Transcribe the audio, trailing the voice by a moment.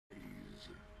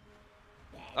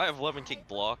I have 11 kick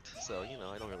blocked, so you know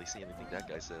I don't really see anything that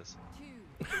guy says.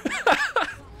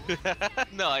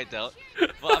 No, I don't.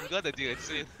 But I'm gonna do it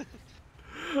soon.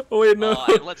 Oh wait, no.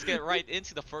 And let's get right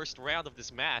into the first round of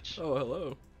this match. Oh,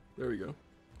 hello. There we go.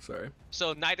 Sorry.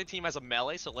 So neither team has a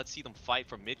melee, so let's see them fight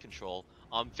from mid control.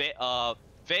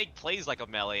 Vague plays like a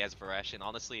melee as Varesh, and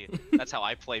honestly, that's how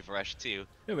I play Varesh too.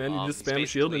 Yeah, man, you just He's spam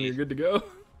shield and basically- you're good to go.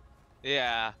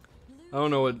 Yeah. I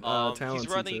don't know what He's talents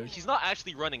running. he took. He's not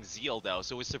actually running Zeal though,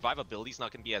 so his survivability is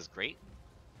not gonna be as great.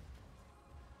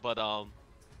 But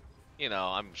you know,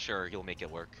 I'm sure he'll make it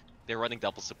work. They're running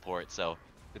double support, so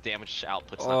the damage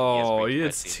output's not gonna be as Oh, great. he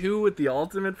hits 2 with the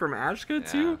ultimate from Ashka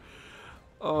too?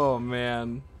 Oh,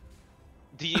 man.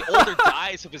 The older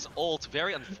dies of his ult,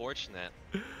 very unfortunate.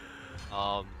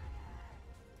 Oh,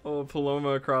 Paloma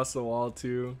across the wall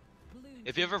too.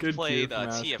 If you ever Good played cue from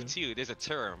Ashka. TF2, there's a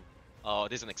term,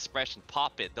 there's an expression,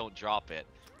 pop it, don't drop it.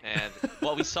 And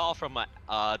what we saw from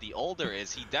the older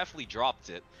is he definitely dropped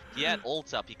it. He had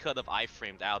ult up, he could have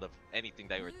iframed out of anything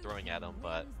they were throwing at him,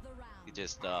 but he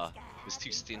just was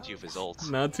too stingy with his ult.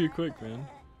 Not too quick, man.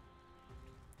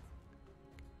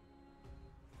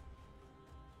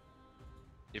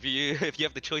 If you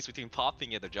have the choice between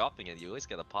popping it or dropping it, you always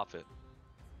gotta pop it.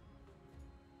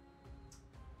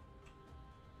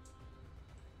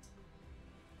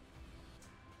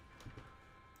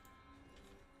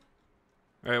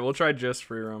 Alright, we'll try just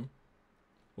free roam.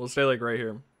 We'll stay like right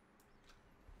here.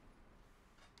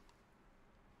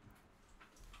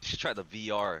 You should try the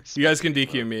VR. You guys can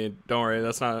DQ me. Don't worry,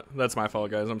 that's my fault,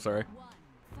 guys. I'm sorry.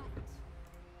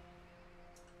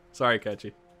 Sorry,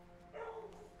 Catchy.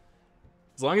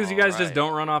 As long as you guys just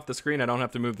don't run off the screen, I don't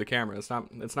have to move the camera. It's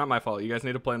not my fault. You guys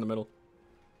need to play in the middle.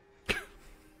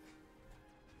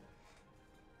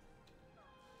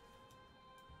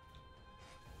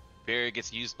 Barrier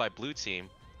gets used by blue team.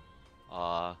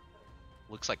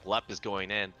 Looks like Lep is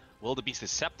going in. Wildebeest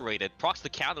is separated. Procs the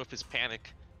counter with his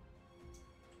panic.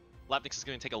 Lepnix is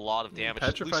going to take a lot of damage.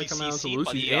 Petrify Lucy coming out to CC'd,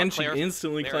 but Lucy, he, and she clarity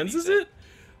instantly cleanses it. it?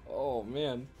 Oh,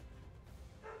 man.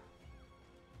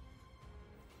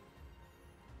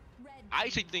 I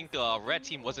actually think Red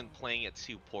Team wasn't playing it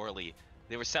too poorly.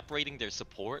 They were separating their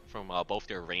support from both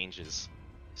their ranges.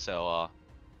 So,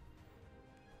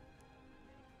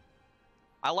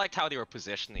 I liked how they were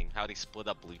positioning, how they split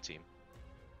up blue team.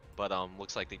 But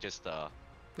looks like they just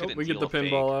couldn't we get deal the with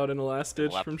pinball Vague. out in the last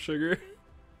ditch from Sugar.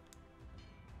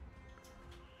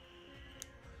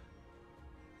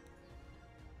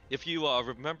 If you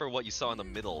remember what you saw in the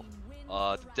middle,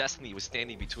 Destiny was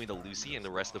standing between the Lucy and the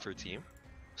rest of her team.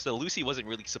 So Lucy wasn't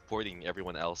really supporting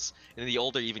everyone else, and the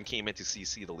older even came in to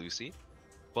CC the Lucy.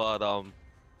 But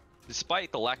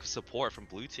despite the lack of support from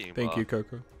blue team, Thank you,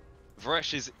 Coco.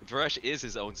 Varesh is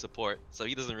his own support, so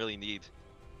he doesn't really need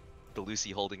the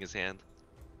Lucy holding his hand.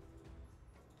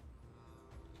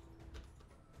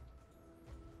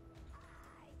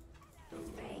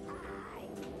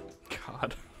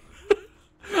 God.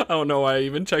 I don't know why I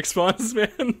even check spawns, man.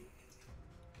 3, 2,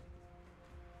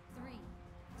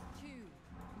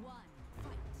 1, fight.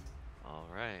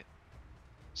 Alright.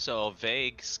 So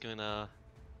Vague's gonna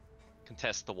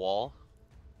contest the wall.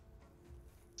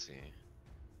 Let's see.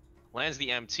 Lands the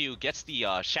M2, gets the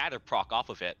Shatter proc off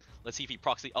of it. Let's see if he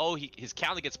procs the... Oh, his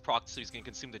counter gets procced, so he's gonna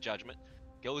consume the Judgment.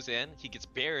 Goes in, he gets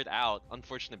barriered out.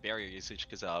 Unfortunate barrier usage,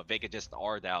 because Vega just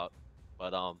R'd out.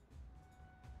 But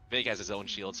Vague has his own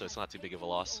shield, so it's not too big of a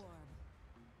loss.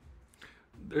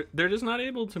 They're just not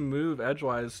able to move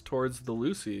edgewise towards the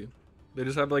Lucy. They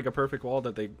just have like a perfect wall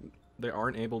that they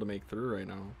aren't able to make through right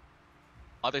now.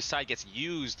 Other side gets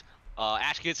used.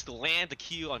 Ash gets to land the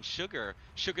Q on Sugar.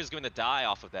 Sugar's going to die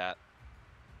off of that.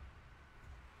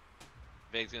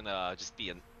 Vague's gonna just be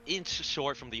an inch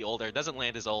short from the older. Doesn't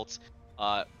land his ult.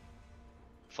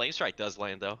 Flame Strike does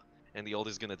land though, and the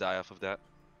older's gonna die off of that.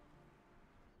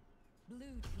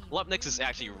 Lupnix is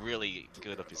actually really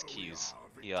good with his Qs.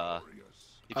 He,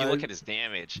 if you look at his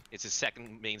damage, it's his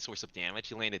second main source of damage.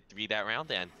 He landed 3 that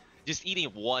round, and just eating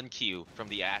 1 Q from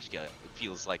the Ashka, it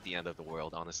feels like the end of the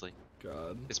world, honestly.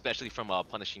 God. Especially from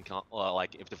punishing,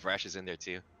 like if the Fresh is in there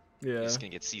too. Yeah. He's gonna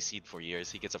get CC'd for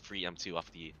years. He gets a free M2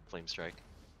 off the Flame Strike.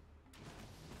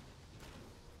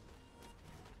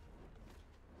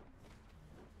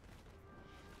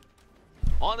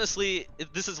 Honestly,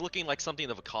 this is looking like something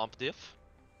of a comp diff.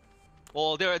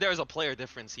 Well, there's a player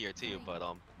difference here too, but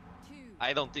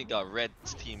I don't think Red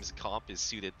team's comp is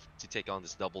suited to take on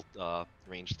this double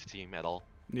ranged team at all.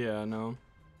 Yeah, no.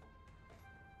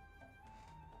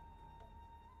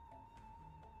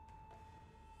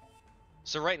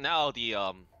 So right now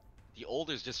the the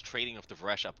Older's just trading with the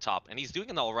Varesh up top, and he's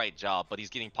doing an alright job, but he's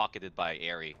getting pocketed by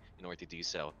Airy in order to do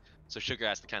so. So Sugar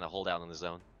has to kind of hold out on his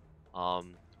own.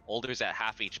 Older's at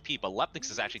half HP, but Lepnix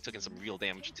has actually taken some real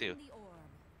damage too.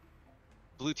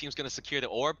 Blue team's gonna secure the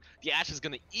orb. The Ashe is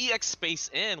gonna EX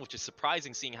space in, which is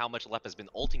surprising seeing how much Lep has been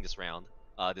ulting this round,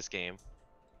 this game.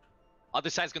 Other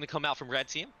side's gonna come out from red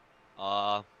team.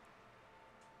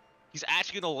 He's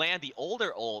actually gonna land the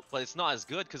Older ult, but it's not as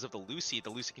good because of the Lucy.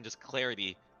 The Lucy can just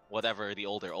clarity whatever the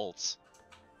Older ults.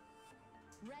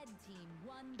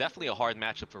 Definitely a hard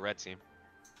matchup for red team.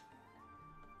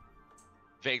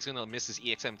 Vague's gonna miss his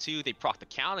EXM2. They proc the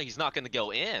counter. He's not gonna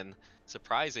go in.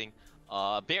 Surprising.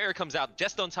 Barrier comes out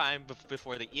just on time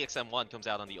before the EXM1 comes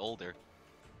out on the Older.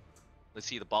 Let's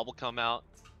see the bubble come out.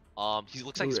 He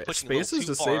looks like he's pushing spaces a little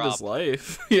too to far save up. his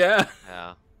life. Yeah.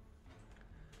 Yeah.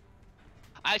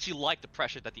 I actually like the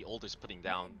pressure that the Older's putting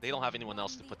down. They don't have anyone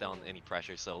else to put down any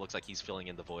pressure, so it looks like he's filling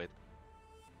in the void.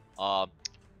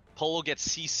 Polo gets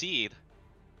CC'd.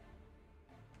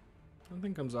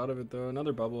 Nothing comes out of it though.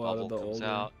 Another bubble out of the comes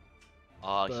Older.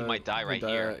 out. He might die right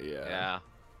here. Yeah.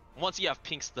 Once you have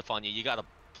pink stuff on you, you gotta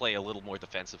play a little more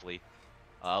defensively.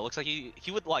 Looks like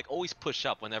he would like always push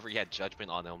up whenever he had judgment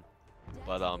on him,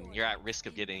 but you're at risk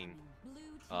of getting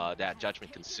that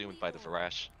judgment consumed by the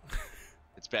Varesh.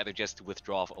 It's better just to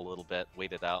withdraw a little bit,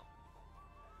 wait it out.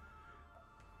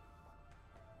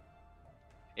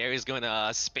 Ares going to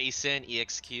space in,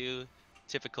 EXQ,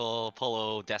 typical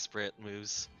Polo desperate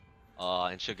moves,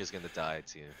 and Sugar's going to die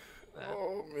too.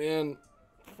 Oh man,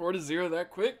 4-0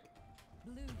 that quick?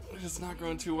 It's not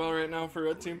going too well right now for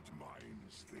red team.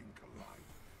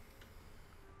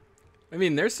 I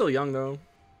mean, they're still young though.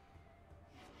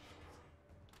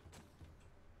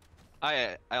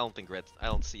 I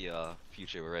don't see a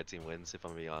future where red team wins, if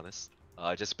I'm being honest.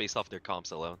 Just based off their comps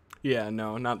alone. Yeah,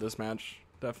 no, not this match.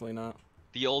 Definitely not.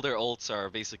 The Older ults are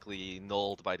basically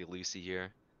nulled by the Lucy here.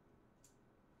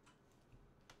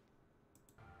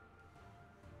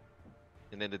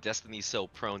 And then the Destiny's so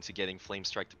prone to getting flame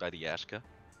striked by the Ashka,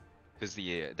 because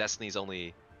the Destiny's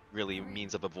only really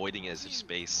means of avoiding it is their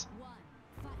space,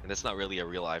 and that's not really a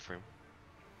real iframe.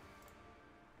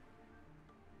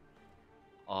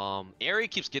 Airy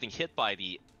keeps getting hit by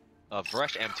the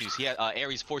Varesh M2s. He had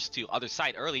Airy's forced to other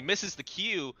side early, misses the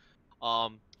Q.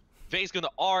 Vague's gonna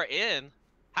R in,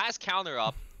 has counter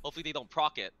up. Hopefully they don't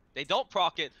proc it. They don't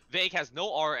proc it. Vague has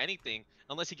no R or anything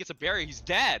unless he gets a barrier. He's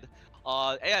dead.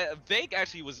 Vague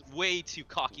actually was way too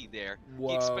cocky there. Whoa.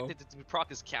 He expected to proc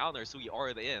his counter, so he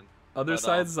R'd in. Other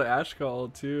side's the Ashe call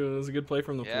too. It was a good play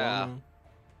from the yeah. Paloma.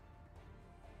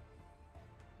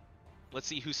 Let's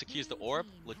see who secures the orb.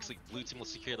 Looks like blue team will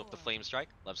secure it with the flame strike.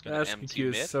 Lev's gonna Ashe M2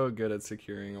 is mid. so good at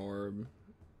securing orb.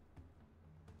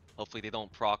 Hopefully they don't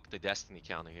proc the Destiny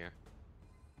counter here.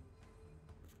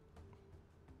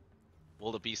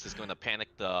 Well, the Beast is going to panic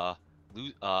the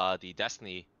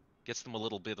Destiny, gets them a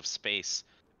little bit of space.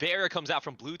 Barrier comes out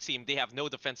from blue team. They have no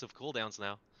defensive cooldowns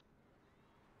now.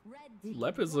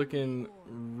 Lep is looking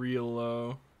real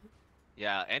low.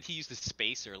 Yeah, and he used his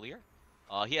space earlier.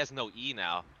 He has no E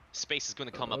now. Space is going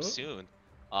to come up soon.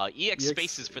 EX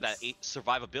spaces for that 8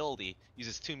 survivability.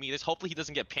 Uses 2 meters. Hopefully he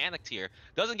doesn't get panicked here.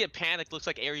 Doesn't get panicked. Looks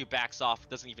like Airy backs off.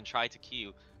 Doesn't even try to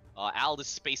Q. Aldous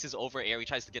spaces over. Airy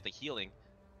tries to get the healing.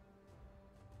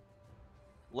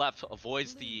 Left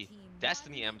avoids the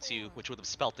Destiny M2, which would have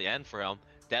spelt the end for him.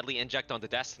 Deadly inject on the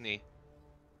Destiny.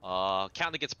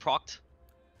 Counter gets procced.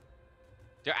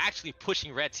 They're actually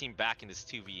pushing red team back in this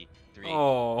 2v3.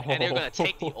 Oh. And they're going to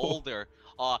take the Older.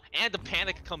 And the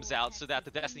panic comes out so that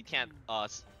the Destiny can't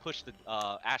push the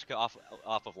Ashka off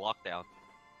of lockdown.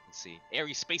 Let's see.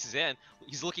 Airy spaces in.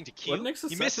 He's looking to Q. He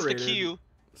misses the Q.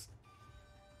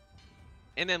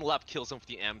 And then Lep kills him with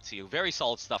the M2. Very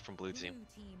solid stuff from blue team.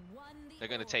 They're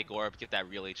going to take orb, get that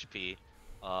real HP.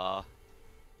 Oh,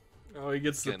 he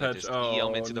gets the patch.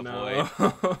 Oh, into the no. void.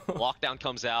 Lockdown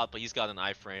comes out, but he's got an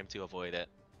iframe to avoid it.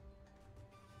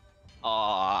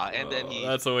 And then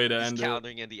that's a way to end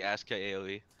countering in the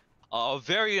Ashka AoE.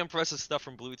 Very impressive stuff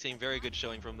from blue team. Very good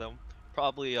showing from them.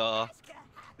 Probably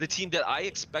the team that I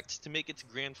expect to make it to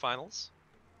grand finals.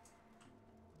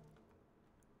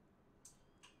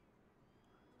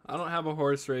 I don't have a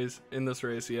horse race in this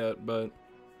race yet, but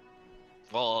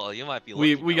well, you might be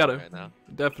looking we gotta right now.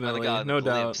 definitely, no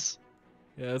doubt.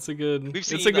 Yeah, it's a good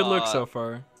look so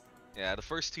far. Yeah, the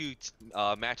first 2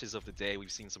 matches of the day,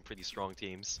 we've seen some pretty strong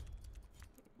teams.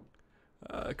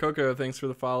 Coco, thanks for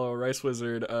the follow. Rice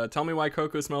Wizard, tell me why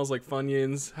Coco smells like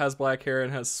Funyuns, has black hair,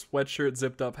 and has sweatshirt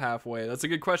zipped up halfway. That's a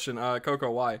good question.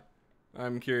 Coco, why?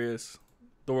 I'm curious.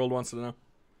 The world wants to know.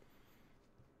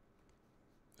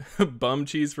 Bum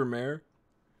cheese for mayor?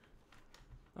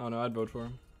 I don't know. I'd vote for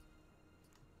him.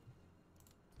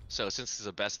 So since it's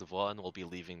a best of one, we'll be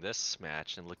leaving this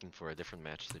match and looking for a different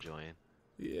match to join.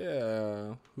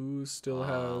 Yeah. Who still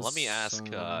has? Let me ask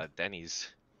Denny's.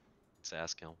 Let's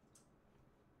ask him.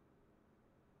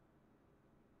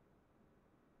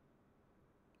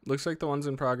 Looks like the ones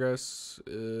in progress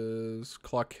is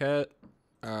Claquette.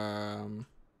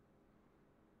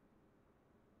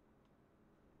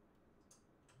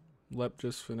 Lep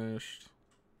just finished.